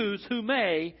choose who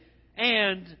may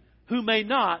and who may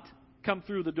not come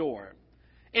through the door.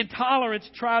 Intolerance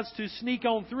tries to sneak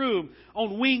on through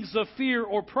on wings of fear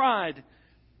or pride.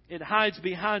 It hides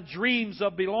behind dreams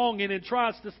of belonging and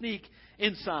tries to sneak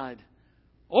inside.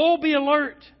 Oh, be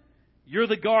alert. You're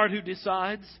the guard who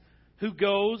decides who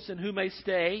goes and who may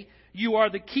stay. You are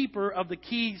the keeper of the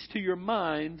keys to your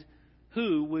mind.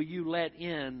 Who will you let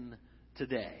in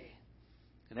today?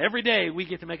 And every day we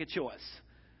get to make a choice.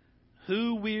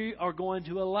 Who we are going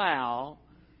to allow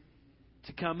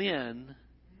to come in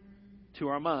to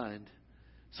our mind.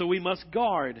 So we must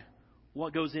guard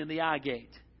what goes in the eye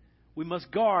gate. We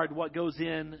must guard what goes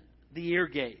in the ear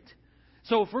gate.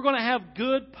 So if we're going to have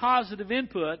good, positive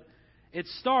input, it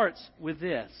starts with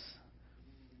this.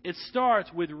 It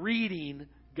starts with reading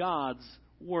God's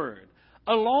Word,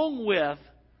 along with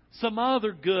some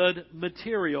other good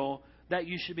material that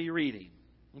you should be reading.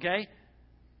 Okay?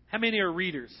 How many are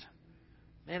readers?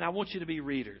 Man, I want you to be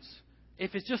readers.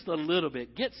 If it's just a little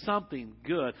bit, get something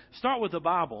good. Start with the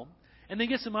Bible, and then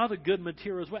get some other good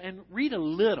material as well, and read a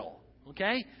little.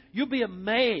 Okay? You'll be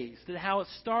amazed at how it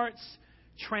starts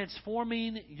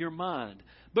transforming your mind.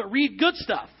 But read good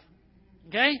stuff.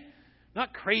 Okay?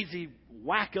 Not crazy,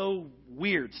 wacko,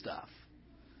 weird stuff.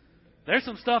 There's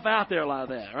some stuff out there like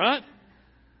that, right?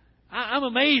 I'm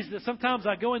amazed that sometimes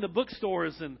I go into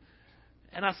bookstores and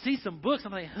I see some books.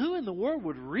 I'm like, who in the world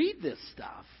would read this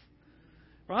stuff?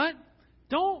 Right?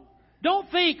 Don't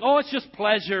think, oh, it's just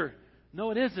pleasure.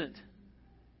 No, it isn't.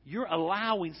 You're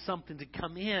allowing something to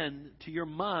come in to your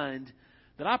mind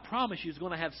that I promise you is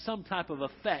going to have some type of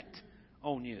effect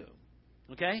on you.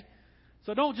 Okay?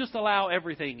 So don't just allow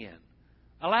everything in.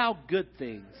 Allow good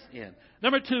things in.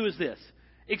 Number 2 is this.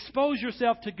 Expose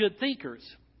yourself to good thinkers.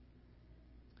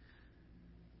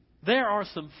 There are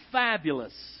some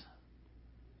fabulous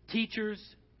teachers,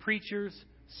 preachers,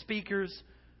 speakers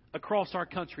across our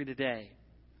country today.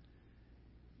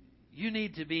 You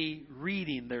need to be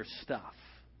reading their stuff.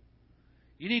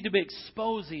 You need to be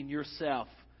exposing yourself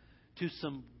to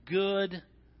some good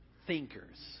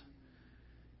thinkers.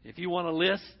 If you want a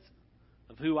list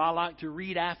of who I like to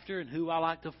read after and who I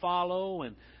like to follow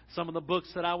and some of the books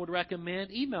that I would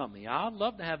recommend, email me. I'd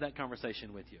love to have that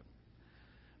conversation with you.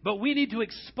 But we need to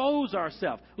expose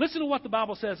ourselves. Listen to what the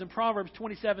Bible says in Proverbs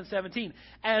 27:17.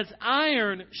 As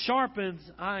iron sharpens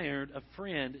iron, a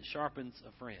friend sharpens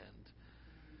a friend.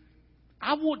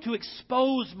 I want to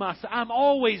expose myself. I'm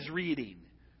always reading.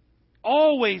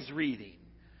 Always reading.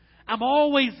 I'm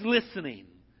always listening.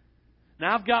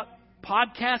 Now, I've got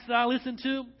podcasts that I listen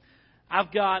to.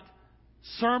 I've got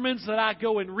sermons that I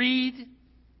go and read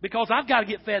because I've got to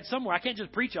get fed somewhere. I can't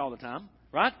just preach all the time,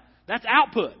 right? That's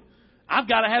output. I've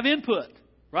got to have input,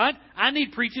 right? I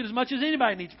need preaching as much as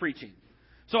anybody needs preaching.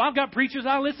 So I've got preachers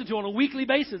I listen to on a weekly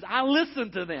basis. I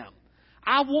listen to them.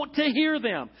 I want to hear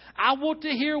them. I want to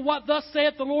hear what thus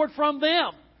saith the Lord from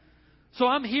them. So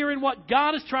I'm hearing what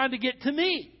God is trying to get to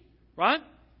me, right?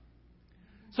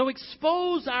 So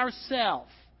expose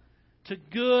ourselves to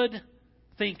good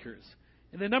thinkers.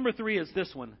 And then number 3 is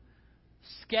this one.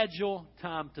 Schedule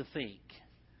time to think.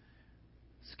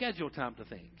 Schedule time to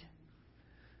think.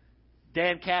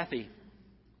 Dan Cathy,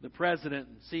 the president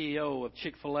and CEO of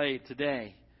Chick-fil-A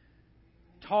today,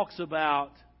 talks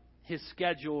about his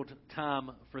scheduled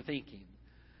time for thinking.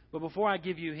 But before I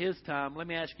give you his time, let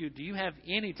me ask you, do you have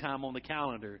any time on the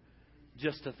calendar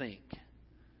just to think?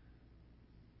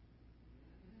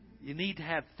 You need to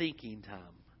have thinking time.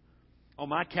 On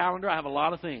my calendar, I have a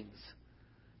lot of things.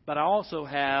 But I also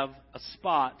have a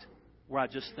spot where I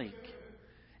just think.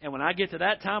 And when I get to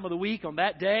that time of the week on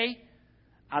that day,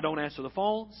 I don't answer the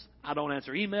phones. I don't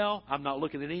answer email. I'm not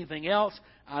looking at anything else.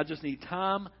 I just need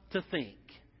time to think.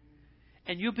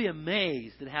 And you'll be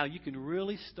amazed at how you can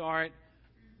really start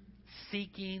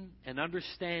seeking and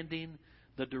understanding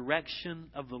the direction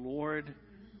of the Lord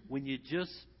when you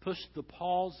just push the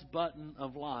pause button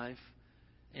of life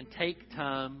and take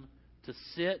time to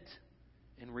sit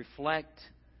and reflect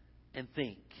and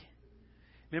think.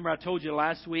 Remember I told you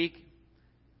last week,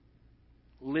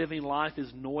 living life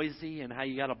is noisy and how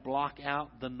you got to block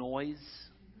out the noise.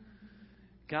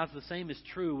 God's the same is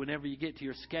true whenever you get to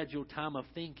your scheduled time of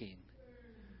thinking.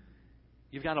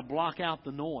 You've got to block out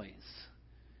the noise.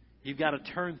 You've got to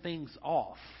turn things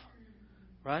off.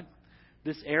 Right?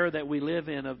 This era that we live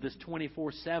in of this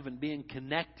 24/7 being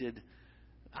connected,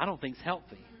 I don't think is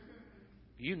healthy.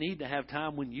 You need to have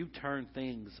time when you turn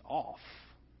things off.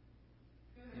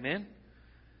 Amen?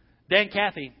 Dan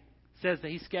Cathy says that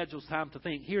he schedules time to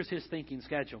think. Here's his thinking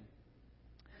schedule.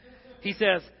 He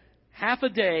says, half a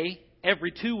day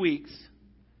every 2 weeks.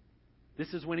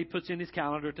 This is when he puts in his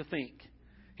calendar to think.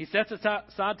 He sets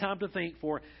aside time to think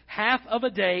for half of a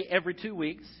day every 2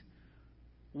 weeks,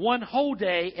 1 whole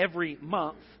day every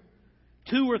month,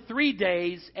 2 or 3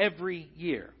 days every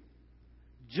year.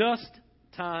 Just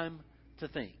time to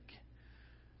think.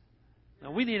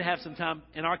 Now, we need to have some time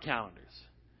in our calendars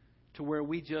to where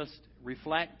we just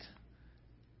reflect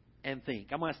and think.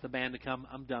 I'm going to ask the band to come.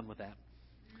 I'm done with that.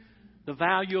 The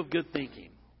value of good thinking.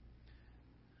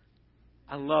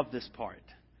 I love this part.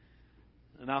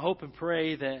 And I hope and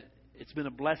pray that it's been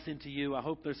a blessing to you. I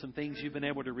hope there's some things you've been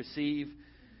able to receive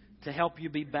to help you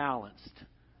be balanced.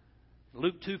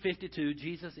 Luke 2:52,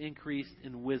 Jesus increased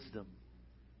in wisdom,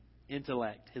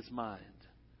 intellect, his mind,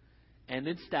 and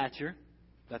in stature,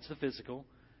 that's the physical,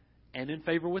 and in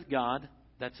favor with God,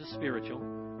 that's the spiritual,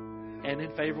 and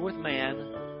in favor with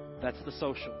man, that's the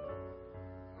social.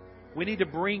 We need to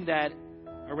bring that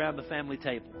around the family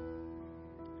table.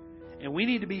 And we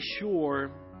need to be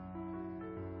sure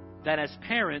that as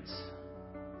parents,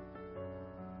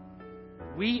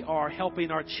 we are helping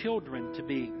our children to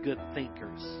be good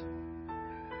thinkers.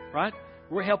 Right?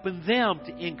 We're helping them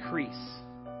to increase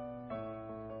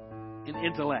in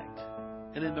intellect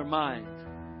and in their mind.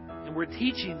 And we're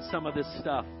teaching some of this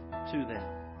stuff to them.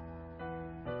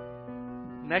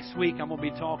 Next week, I'm going to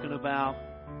be talking about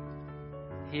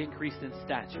he increased in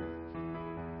stature,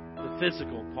 the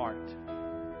physical part,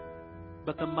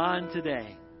 but the mind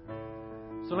today.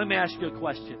 So let me ask you a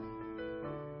question.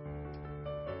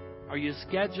 Are you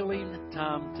scheduling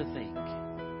time to think?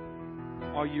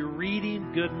 Are you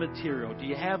reading good material? Do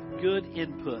you have good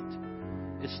input?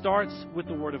 It starts with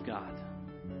the Word of God.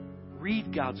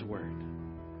 Read God's Word.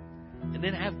 And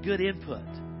then have good input.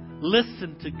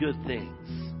 Listen to good things.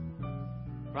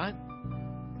 Right?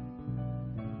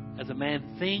 As a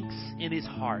man thinks in his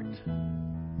heart,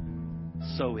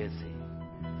 so is he.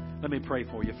 Let me pray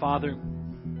for you. Father,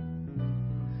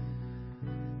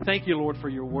 thank you, Lord, for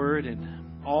your Word and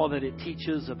all that it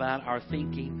teaches about our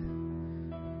thinking.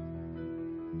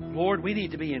 Lord, we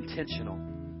need to be intentional.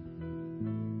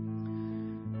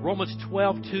 Romans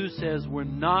 12:2 says we're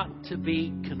not to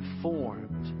be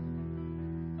conformed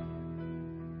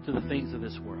to the things of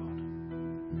this world.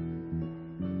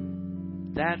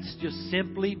 That's just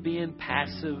simply being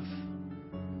passive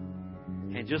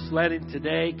and just letting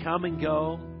today come and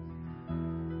go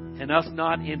and us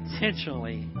not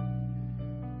intentionally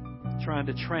trying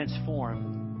to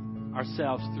transform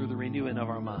ourselves through the renewing of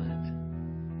our mind.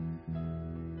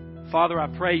 Father, I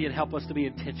pray you'd help us to be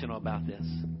intentional about this.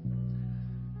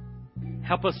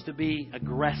 Help us to be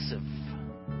aggressive,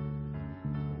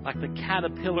 like the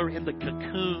caterpillar in the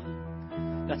cocoon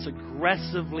that's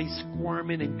aggressively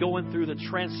squirming and going through the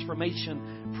transformation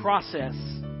process.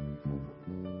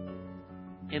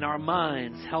 In our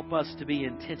minds, help us to be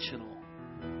intentional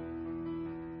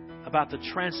about the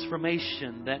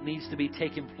transformation that needs to be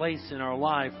taking place in our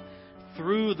life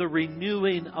through the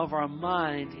renewing of our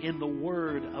mind in the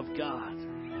Word of God.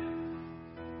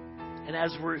 And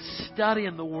as we're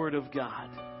studying the Word of God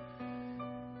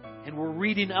and we're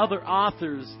reading other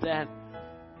authors that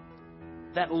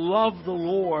love the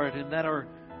Lord and that are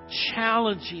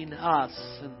challenging us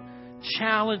and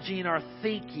challenging our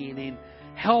thinking and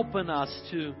helping us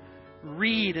to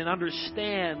read and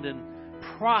understand and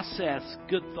process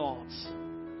good thoughts,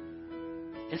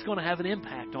 it's going to have an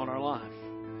impact on our life.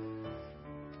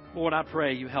 Lord, I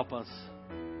pray you help us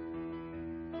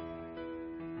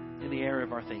in the area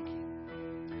of our thinking.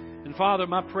 And Father,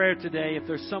 my prayer today, if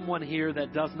there's someone here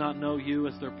that does not know you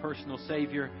as their personal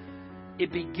Savior,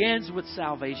 it begins with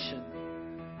salvation.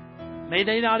 May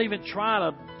they not even try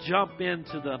to jump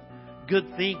into the good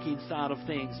thinking side of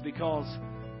things, because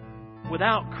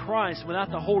without Christ, without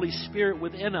the Holy Spirit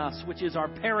within us, which is our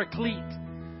paraclete,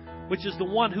 which is the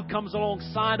one who comes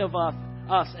alongside of us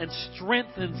and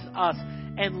strengthens us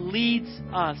and leads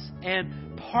us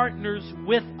and partners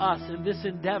with us in this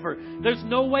endeavor, there's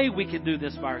no way we can do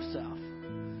this by ourselves.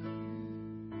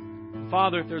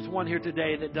 Father, if there's one here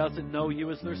today that doesn't know you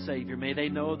as their Savior, may they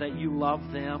know that you love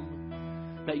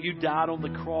them, that you died on the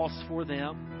cross for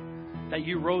them, that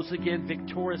you rose again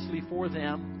victoriously for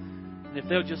them. And if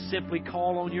they'll just simply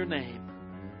call on your name.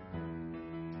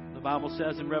 The Bible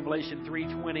says in Revelation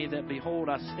 3:20 that, behold,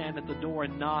 I stand at the door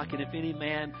and knock, and if any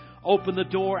man open the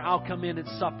door, I'll come in and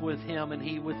sup with him and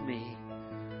he with me.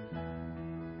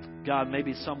 God,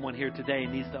 maybe someone here today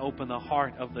needs to open the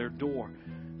heart of their door,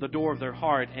 the door of their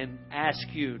heart, and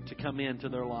ask you to come into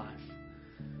their life.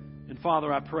 And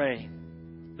Father, I pray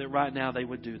that right now they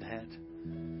would do that.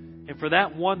 And for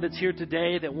that one that's here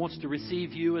today that wants to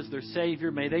receive you as their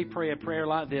Savior, may they pray a prayer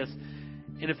like this.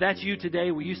 And if that's you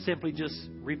today, will you simply just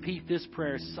repeat this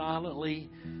prayer silently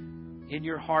in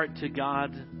your heart to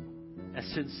God as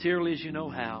sincerely as you know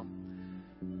how?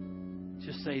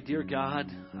 Just say, Dear God,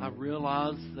 I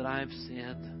realize that I have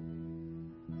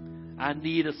sinned. I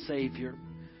need a Savior.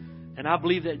 And I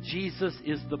believe that Jesus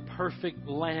is the perfect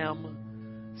Lamb,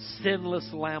 sinless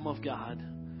Lamb of God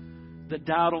that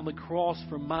died on the cross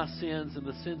for my sins and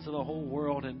the sins of the whole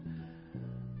world. And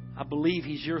I believe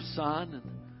He's your Son. And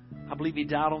I believe He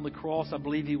died on the cross. I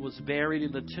believe He was buried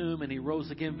in the tomb and He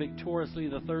rose again victoriously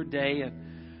the third day.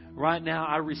 And right now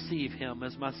I receive Him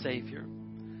as my Savior.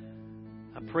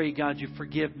 I pray, God, you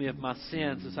forgive me of my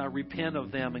sins as I repent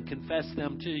of them and confess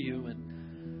them to you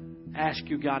and ask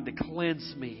you, God, to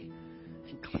cleanse me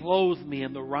and clothe me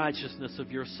in the righteousness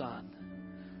of your Son.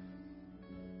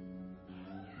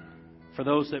 For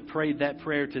those that prayed that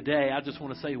prayer today, I just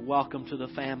want to say welcome to the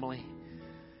family.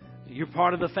 You're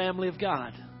part of the family of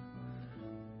God.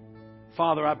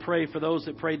 Father, I pray for those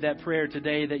that prayed that prayer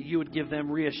today that you would give them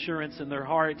reassurance in their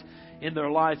heart, in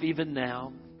their life, even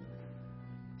now.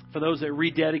 For those that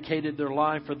rededicated their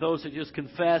life, for those that just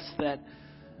confessed that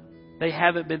they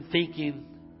haven't been thinking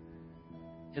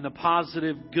in the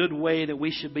positive, good way that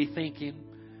we should be thinking.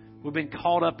 We've been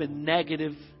caught up in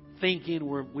negative thinking.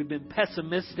 We've been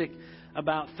pessimistic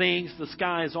about things. The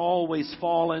sky is always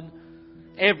falling.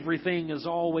 Everything is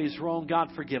always wrong.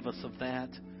 God, forgive us of that.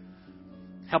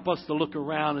 Help us to look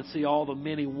around and see all the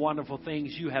many wonderful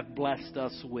things you have blessed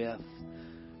us with.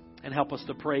 And help us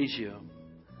to praise you.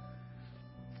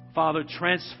 Father,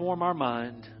 transform our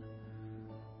mind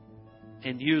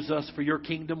and use us for your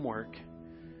kingdom work.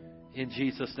 In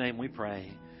Jesus' name we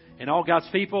pray. And all God's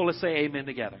people, let's say amen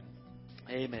together.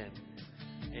 Amen.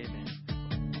 Amen.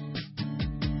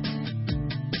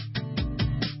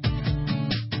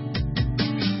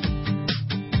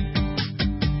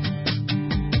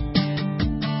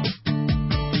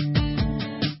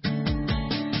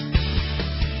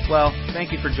 Well,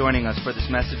 thank you for joining us for this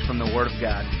message from the Word of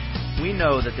God. We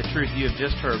know that the truth you have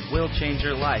just heard will change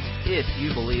your life if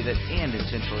you believe it and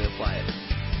intentionally apply it.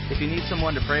 If you need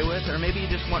someone to pray with, or maybe you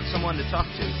just want someone to talk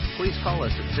to, please call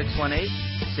us at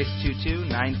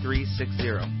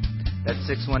 618-622-9360. That's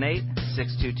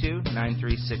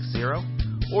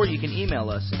 618-622-9360. Or you can email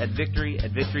us at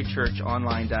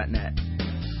victory@victorychurchonline.net.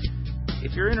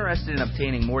 If you're interested in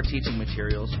obtaining more teaching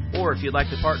materials, or if you'd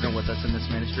like to partner with us in this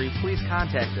ministry, please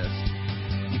contact us.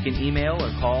 You can email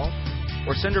or call,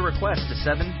 or send a request to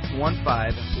 715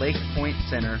 Lake Point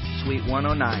Center, Suite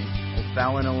 109,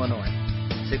 O'Fallon, Illinois,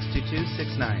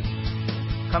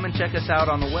 62269. Come and check us out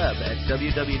on the web at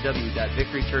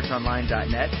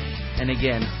www.victorychurchonline.net. And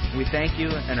again, we thank you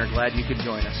and are glad you could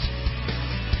join us.